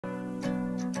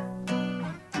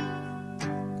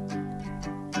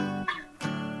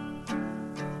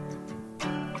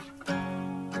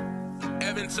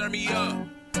Evann, turn me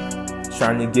up.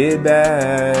 Trying to get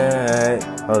back.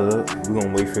 Hold up, we're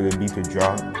gonna wait for the beat to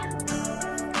drop.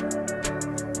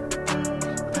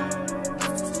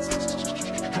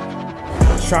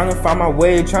 Trying to find my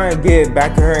way, trying to get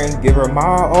back to her and give her my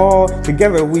all.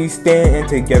 Together we stand and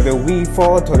together we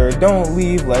fall. Told her don't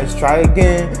leave, let's try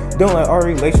again. Don't let our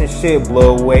relationship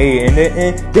blow away in the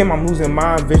end. Damn, I'm losing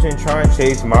my vision, trying to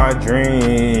chase my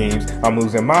dreams. I'm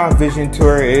losing my vision to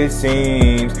her, it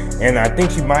seems. And I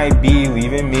think she might be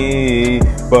leaving me.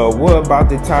 But what about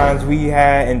the times we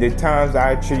had and the times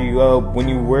I treated you up when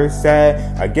you were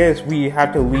sad? I guess we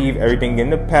have to leave everything in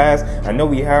the past. I know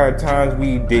we had times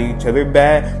we did each other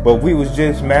bad, but we was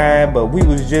just mad,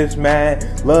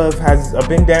 Love has its up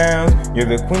and downs. You're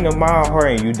the queen of my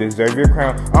heart and you deserve your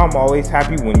crown. I'm always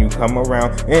happy when you come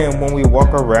around and when we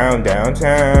walk around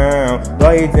downtown.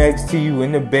 Lay next to you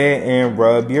in the bed and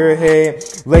rub your head.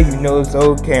 Let you know it's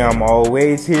okay, I'm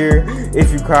always here.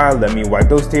 If you cry, let me wipe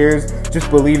those tears. Just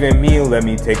believe in me, let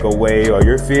me take away all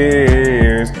your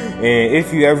fears. And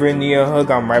if you ever need a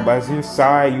hug, I'm right by your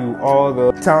side, you all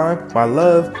the time. My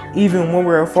love, even when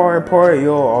we're far apart,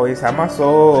 you'll always have my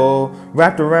soul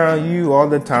wrapped around you all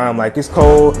the time like it's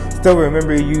cold. Still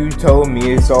remember you told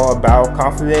me it's all about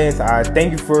confidence. I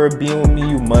thank you for being with me,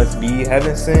 you must be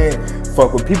heaven sent.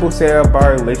 Fuck what people say about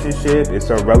our relationship, it's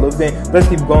irrelevant. Let's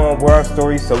keep going with our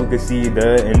story so we can see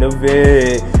the end of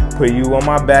it. Put you on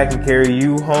my back and carry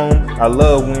you home. I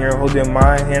love when you're holding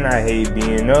my hand, I hate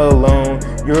being alone.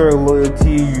 Your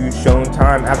loyalty you've shown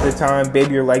time after time.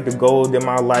 Baby, you're like the gold in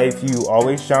my life, you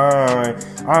always shine.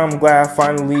 I'm glad I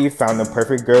finally found the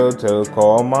perfect girl to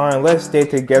call mine. Let's stay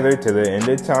together to the end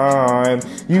of time.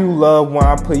 You love when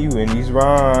I put you in these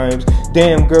rhymes.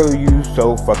 Damn girl, you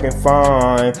so fucking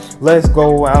fine. Let's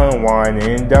go out and wine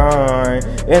and dine.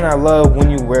 And I love when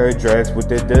you wear a dress with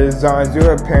the designs.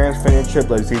 Your parents finna trip,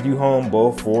 let's get you home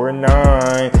before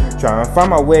 9. Trying to find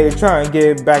my way, trying to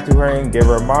get back to her and give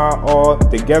her my all.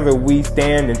 Together we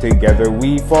stand and together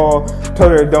we fall.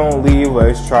 Told her don't leave,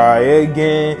 let's try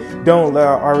again. Don't let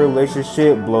our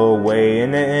relationship blow away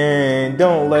in the end.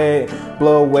 Don't let it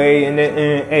blow away in the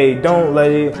end. Hey, don't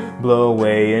let it blow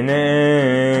away in the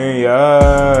end.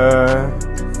 Yeah.